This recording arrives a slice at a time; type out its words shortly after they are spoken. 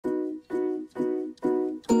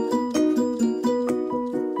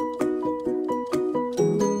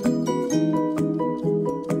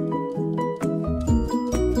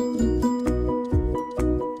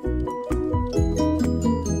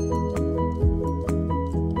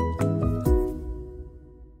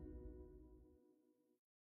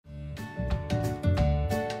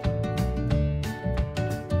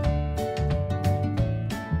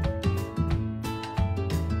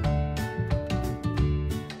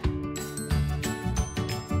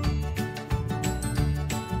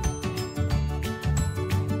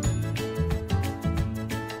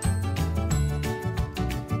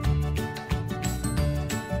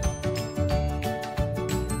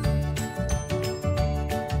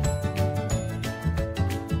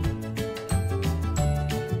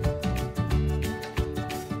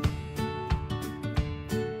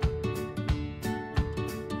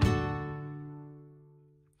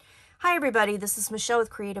Hi everybody, this is Michelle with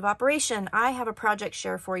Creative Operation. I have a project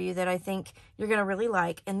share for you that I think you're going to really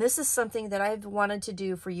like, and this is something that I've wanted to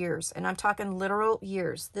do for years, and I'm talking literal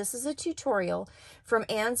years. This is a tutorial from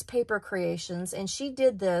Anne's Paper Creations, and she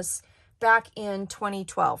did this back in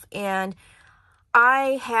 2012, and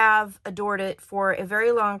I have adored it for a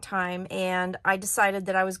very long time, and I decided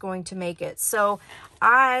that I was going to make it. So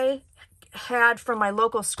I had, from my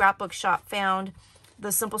local scrapbook shop, found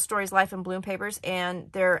the Simple Stories Life in Bloom papers, and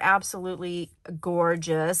they're absolutely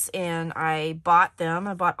gorgeous, and I bought them.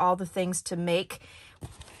 I bought all the things to make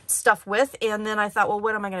stuff with, and then I thought, well,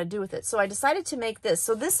 what am I going to do with it? So I decided to make this.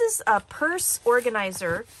 So this is a purse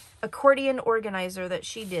organizer, accordion organizer that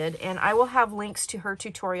she did, and I will have links to her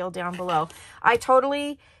tutorial down below.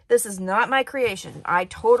 This is not my creation. I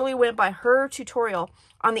totally went by her tutorial.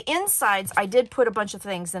 On the insides, I did put a bunch of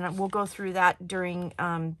things, and we'll go through that during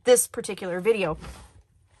this particular video.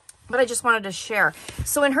 But I just wanted to share.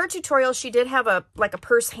 So in her tutorial, she did have a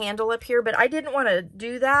purse handle up here, but I didn't want to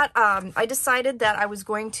do that. I decided that I was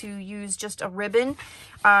going to use just a ribbon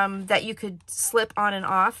that you could slip on and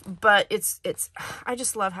off, but I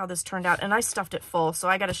just love how this turned out, and I stuffed it full, so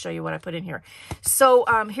I got to show you what I put in here. So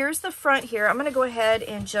here's the front here. I'm going to go ahead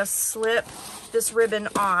and just slip this ribbon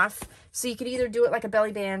off. So you could either do it like a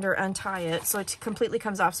belly band or untie it so it completely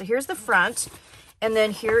comes off. So here's the front. And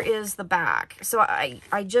then here is the back. So I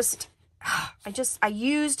used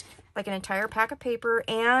like an entire pack of paper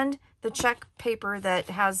and the check paper that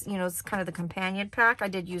has, you know, it's kind of the companion pack. I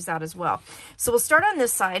did use that as well. So we'll start on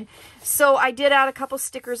this side. So I did add a couple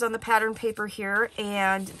stickers on the pattern paper here.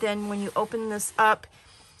 And then when you open this up,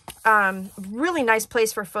 really nice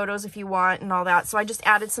place for photos if you want and all that. So I just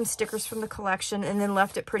added some stickers from the collection and then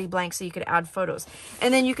left it pretty blank so you could add photos.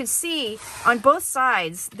 And then you can see on both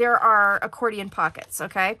sides there are accordion pockets,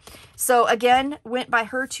 okay? So again, went by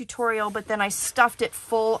her tutorial, but then I stuffed it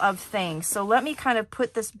full of things. So let me kind of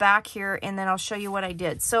put this back here and then I'll show you what I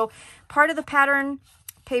did. So part of the pattern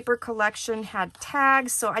paper collection had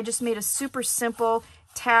tags, so I just made a super simple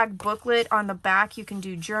tag booklet. On the back you can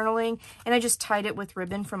do journaling, and I just tied it with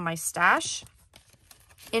ribbon from my stash.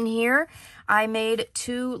 In here I made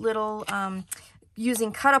two little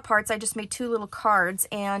using cut aparts. I just made two little cards,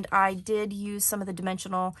 and I did use some of the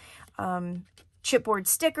dimensional chipboard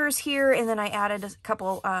stickers here, and then I added a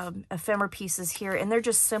couple ephemera pieces here, and they're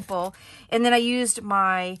just simple. And then I used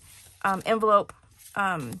my envelope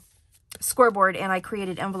scoreboard, and I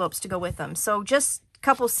created envelopes to go with them. So just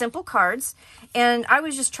couple simple cards, and I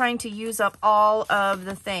was just trying to use up all of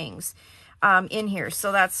the things in here,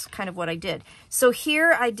 so that's kind of what I did. So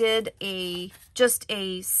here I did just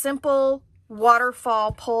a simple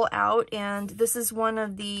waterfall pull out, and this is one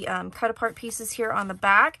of the cut apart pieces here on the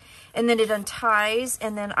back, and then it unties,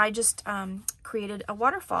 and then I just created a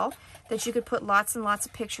waterfall that you could put lots and lots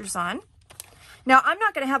of pictures on. Now I'm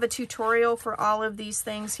not going to have a tutorial for all of these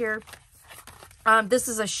things here. This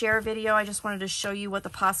is a share video. I just wanted to show you what the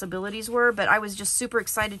possibilities were, but I was just super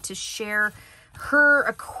excited to share her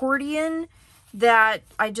accordion that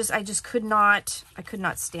I could not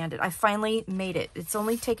stand it. I finally made it. It's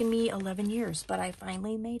only taken me 11 years, but I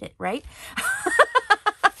finally made it, right?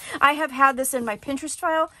 I have had this in my Pinterest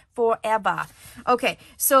file forever. Okay,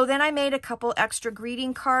 so then I made a couple extra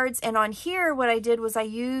greeting cards, and on here what I did was I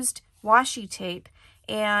used washi tape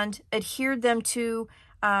and adhered them to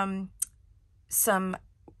some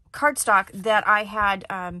cardstock that I had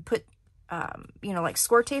put, you know, like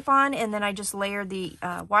score tape on, and then I just layered the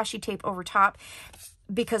washi tape over top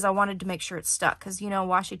because I wanted to make sure it stuck, because, you know,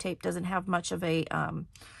 washi tape doesn't have much of a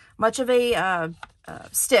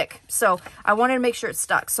stick, so I wanted to make sure it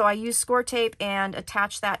stuck. So I used score tape and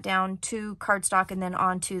attached that down to cardstock and then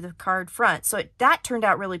onto the card front. So that turned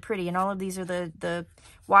out really pretty, and all of these are the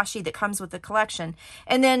washi that comes with the collection.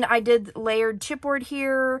 And then I did layered chipboard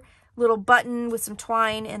here, little button with some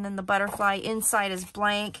twine, and then the butterfly inside is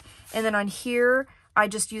blank. And then on here I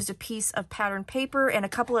just used a piece of pattern paper and a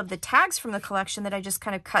couple of the tags from the collection that I just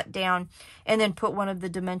kind of cut down, and then put one of the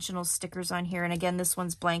dimensional stickers on here. And again, this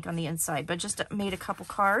one's blank on the inside, but just made a couple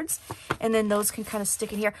cards, and then those can kind of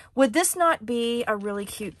stick in here. Would this not be a really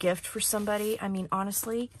cute gift for somebody? I mean,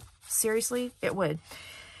 honestly, seriously, it would.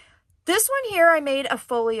 This one here I made a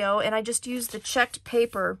folio, and I just used the checked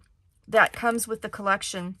paper that comes with the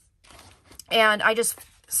collection, and I just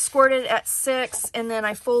scored it at 6, and then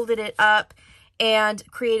I folded it up and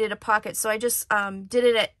created a pocket. So I just did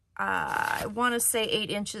it at, I want to say 8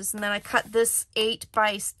 inches, and then I cut this 6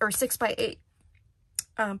 by 8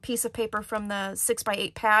 piece of paper from the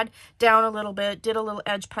 6x8 pad down a little bit, did a little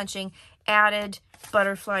edge punching, added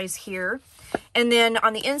butterflies here. And then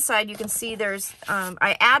on the inside, you can see there's,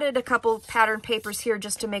 I added a couple pattern papers here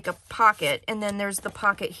just to make a pocket. And then there's the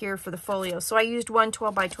pocket here for the folio. So I used one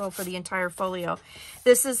 12x12 for the entire folio.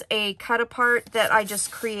 This is a cut apart that I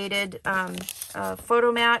just created a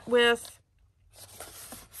photo mat with.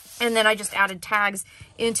 And then I just added tags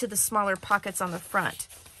into the smaller pockets on the front.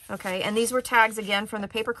 Okay, and these were tags again from the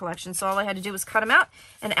paper collection. So all I had to do was cut them out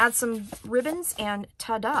and add some ribbons, and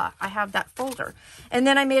ta-da, I have that folder. And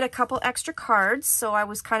then I made a couple extra cards. So I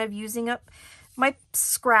was kind of using up my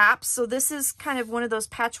scraps. So this is kind of one of those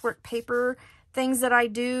patchwork paper things that I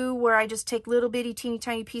do where I just take little bitty teeny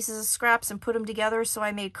tiny pieces of scraps and put them together. So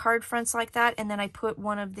I made card fronts like that. And then I put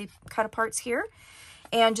one of the cut aparts here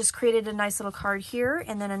and just created a nice little card here.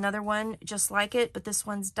 And then another one just like it, but this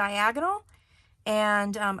one's diagonal.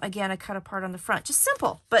 And again, a cut apart on the front. Just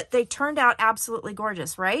simple, but they turned out absolutely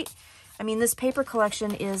gorgeous, right? I mean, this paper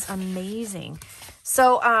collection is amazing.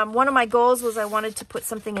 So one of my goals was I wanted to put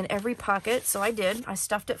something in every pocket. So I did. I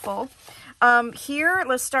stuffed it full. Here,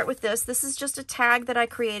 let's start with this. This is just a tag that I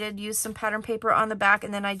created, used some pattern paper on the back,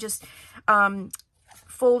 and then I just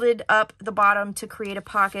folded up the bottom to create a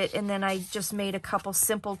pocket. And then I just made a couple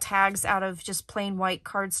simple tags out of just plain white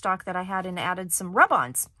cardstock that I had and added some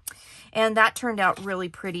rub-ons. And that turned out really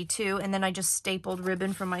pretty too. And then I just stapled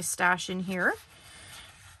ribbon from my stash in here.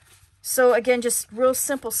 So again, just real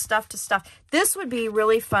simple stuff to stuff. This would be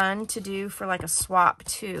really fun to do for like a swap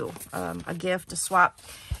too, a gift, a swap.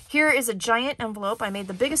 Here is a giant envelope. I made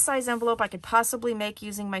the biggest size envelope I could possibly make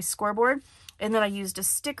using my scoreboard. And then I used a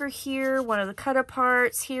sticker here, one of the cut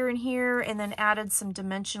aparts here and here, and then added some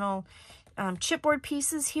dimensional chipboard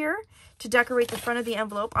pieces here to decorate the front of the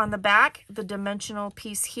envelope. On the back, the dimensional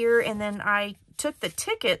piece here, and then I took the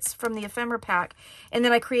tickets from the ephemera pack, and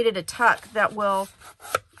then I created a tuck that will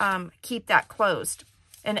keep that closed,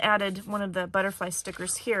 and added one of the butterfly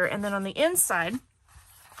stickers here. And then on the inside,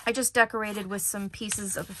 I just decorated with some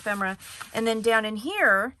pieces of ephemera. And then down in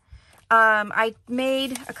here, I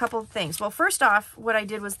made a couple of things. Well, first off, what I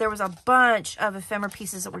did was there was a bunch of ephemera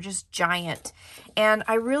pieces that were just giant. And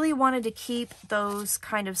I really wanted to keep those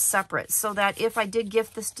kind of separate so that if I did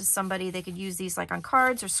gift this to somebody, they could use these like on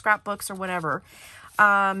cards or scrapbooks or whatever,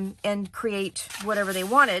 and create whatever they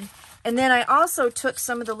wanted. And then I also took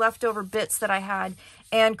some of the leftover bits that I had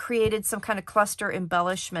and created some kind of cluster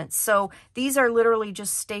embellishments. So these are literally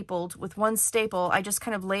just stapled with one staple. I just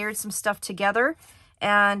kind of layered some stuff together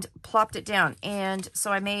and plopped it down. And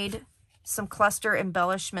so I made some cluster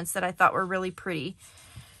embellishments that I thought were really pretty.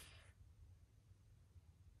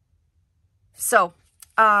 So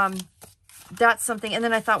that's something. And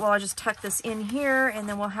then I thought, well, I'll just tuck this in here and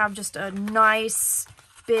then we'll have just a nice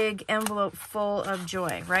big envelope full of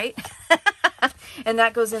joy, right? And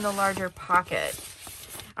that goes in the larger pocket.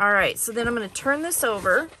 All right, so then I'm going to turn this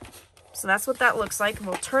over. So that's what that looks like. And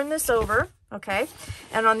we'll turn this over. Okay,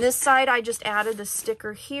 and on this side, I just added the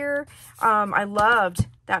sticker here. I loved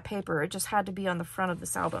that paper. It just had to be on the front of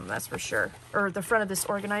this album, that's for sure. Or the front of this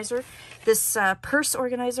organizer, this purse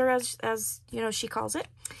organizer, as you know, she calls it.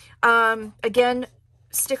 Again,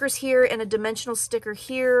 stickers here and a dimensional sticker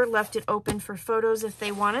here. Left it open for photos if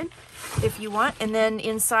they wanted, if you want. And then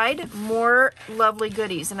inside, more lovely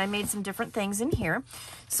goodies. And I made some different things in here.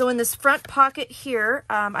 So in this front pocket here,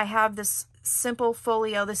 I have this simple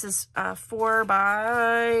folio. This is 4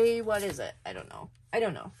 by, what is it? I don't know.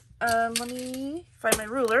 Let me find my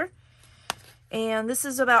ruler. And this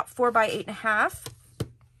is about 4 by 8.5.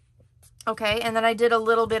 Okay, and then I did a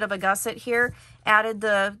little bit of a gusset here, added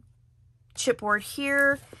the chipboard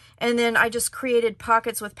here, and then I just created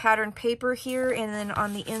pockets with patterned paper here, and then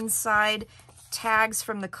on the inside, tags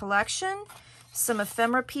from the collection, some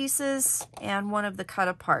ephemera pieces, and one of the cut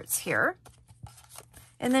aparts here.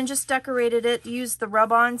 And then just decorated it, used the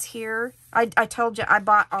rub-ons here. I told you I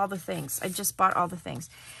bought all the things. I just bought all the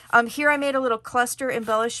things. Here I made a little cluster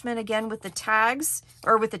embellishment again with the tags,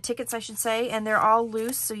 or with the tickets I should say, and they're all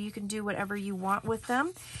loose so you can do whatever you want with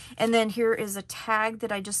them. And then here is a tag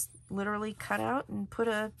that I just literally cut out and put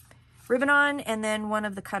a ribbon on, and then one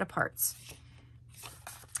of the cut aparts.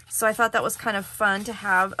 So I thought that was kind of fun to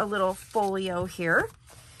have a little folio here.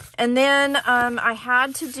 And then I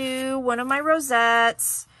had to do one of my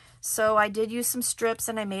rosettes. So I did use some strips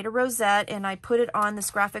and I made a rosette and I put it on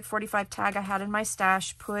this graphic 45 tag I had in my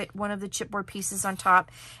stash, put one of the chipboard pieces on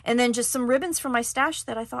top, and then just some ribbons from my stash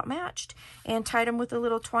that I thought matched, and tied them with a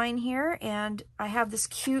little twine here. And I have this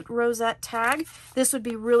cute rosette tag. This would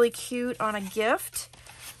be really cute on a gift.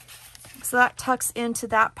 So that tucks into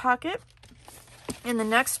that pocket. In the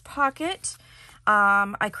next pocket,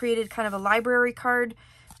 I created kind of a library card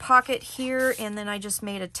pocket here, and then I just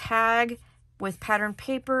made a tag with pattern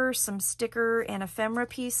paper, some sticker, and ephemera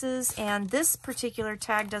pieces. And this particular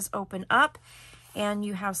tag does open up, and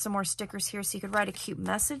you have some more stickers here, so you could write a cute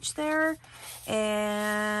message there.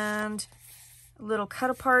 And little cut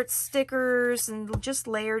apart stickers, and just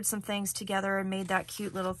layered some things together and made that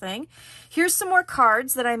cute little thing. Here's some more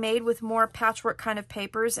cards that I made with more patchwork kind of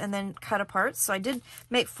papers and then cut apart. So I did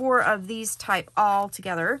make 4 of these type all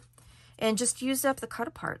together and just used up the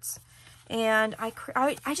cut aparts. And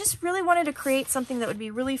I just really wanted to create something that would be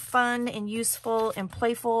really fun and useful and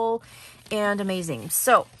playful and amazing.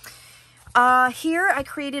 So here I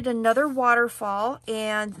created another waterfall,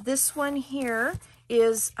 and this one here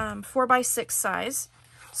is 4x6 size.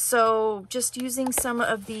 So just using some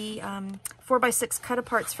of the 4x6 cut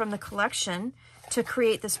aparts from the collection to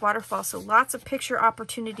create this waterfall. So lots of picture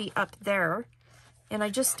opportunity up there. And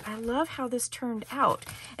I love how this turned out.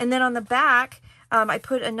 And then on the back, I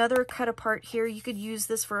put another cut apart here. You could use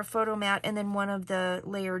this for a photo mat, and then one of the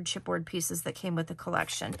layered chipboard pieces that came with the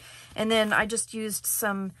collection. And then I just used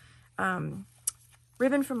some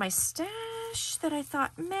ribbon from my stash that I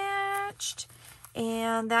thought matched.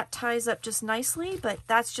 And that ties up just nicely, but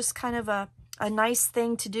that's just kind of a nice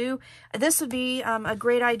thing to do. This would be a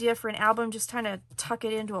great idea for an album, just kind of tuck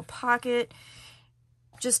it into a pocket.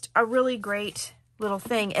 Just a really great little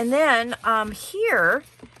thing. And then here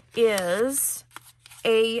is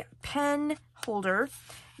a pen holder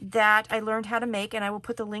that I learned how to make, and I will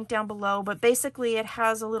put the link down below. But basically it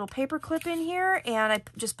has a little paper clip in here, and I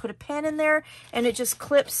just put a pen in there, and it just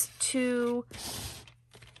clips to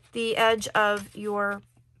the edge of your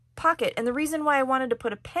pocket. And the reason why I wanted to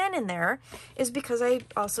put a pen in there is because I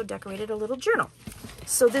also decorated a little journal.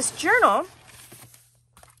 So this journal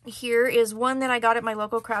here is one that I got at my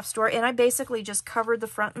local craft store, and I basically just covered the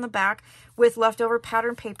front and the back with leftover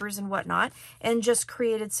pattern papers and whatnot, and just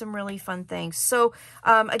created some really fun things. So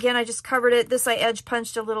again, I just covered it. This I edge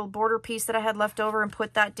punched a little border piece that I had left over and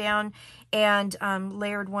put that down, and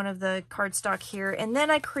layered one of the cardstock here. And then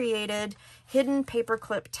I created hidden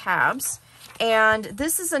paperclip tabs. And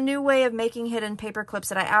this is a new way of making hidden paper clips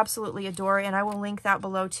that I absolutely adore, and I will link that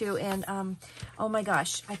below too. And oh my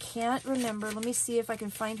gosh, I can't remember. Let me see if I can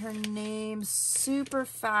find her name super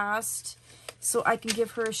fast so I can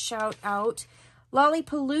give her a shout out.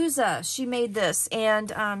 Lollipalooza, she made this,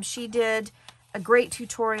 and she did a great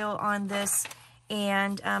tutorial on this.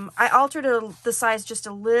 And I altered the size just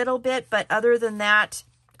a little bit, but other than that,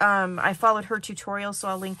 I followed her tutorial, so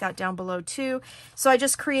I'll link that down below too. So I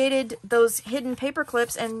just created those hidden paper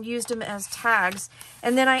clips and used them as tags.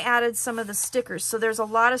 And then I added some of the stickers. So there's a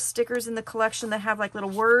lot of stickers in the collection that have like little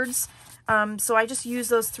words. So I just use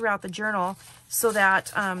those throughout the journal so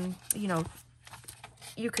that, you know,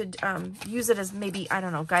 you could use it as maybe, I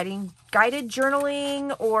don't know, guided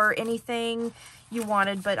journaling or anything you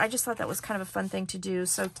wanted. But I just thought that was kind of a fun thing to do.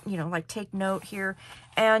 So, you know, like take note here.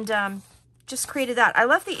 And just created that. I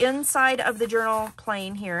left the inside of the journal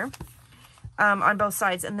plain here on both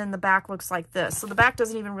sides, and then the back looks like this. So the back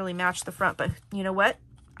doesn't even really match the front, but you know what?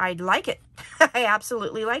 I like it. I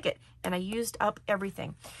absolutely like it. And I used up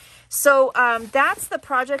everything. So that's the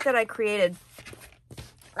project that I created.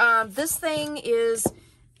 This thing is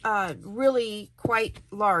really quite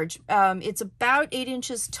large. It's about 8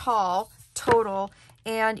 inches tall total,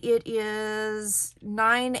 and it is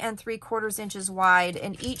 9 3/4 inches wide,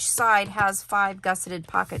 and each side has 5 gusseted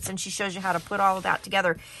pockets, and she shows you how to put all of that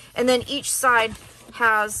together. And then each side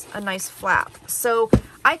has a nice flap. So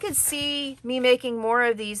I could see me making more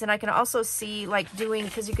of these, and I can also see like doing,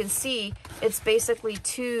 because you can see it's basically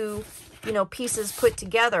 2, you know, pieces put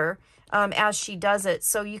together as she does it.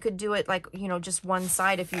 So you could do it like, you know, just one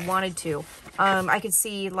side if you wanted to. I could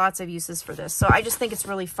see lots of uses for this. So I just think it's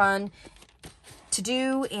really fun to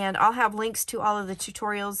do, and I'll have links to all of the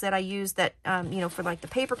tutorials that I use that, you know, for like the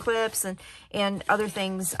paper clips and other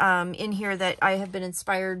things in here that I have been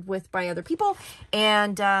inspired with by other people.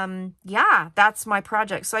 And yeah, that's my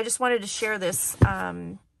project. So I just wanted to share this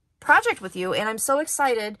project with you, and I'm so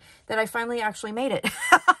excited that I finally actually made it.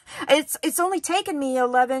 It's only taken me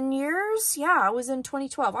 11 years. Yeah, it was in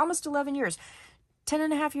 2012, almost 11 years.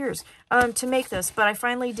 10.5 years to make this, but I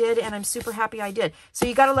finally did, and I'm super happy I did. So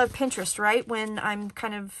you gotta love Pinterest, right? When I'm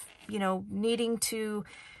kind of, you know, needing to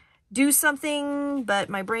do something, but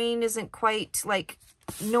my brain isn't quite like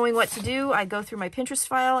knowing what to do, I go through my Pinterest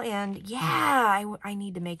file, and yeah, I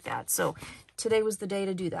need to make that. So today was the day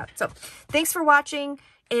to do that. So thanks for watching,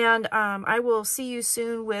 and I will see you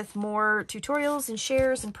soon with more tutorials and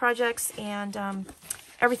shares and projects and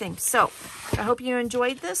everything. So I hope you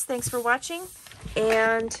enjoyed this. Thanks for watching.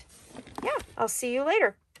 And yeah, I'll see you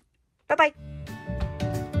later. Bye-bye.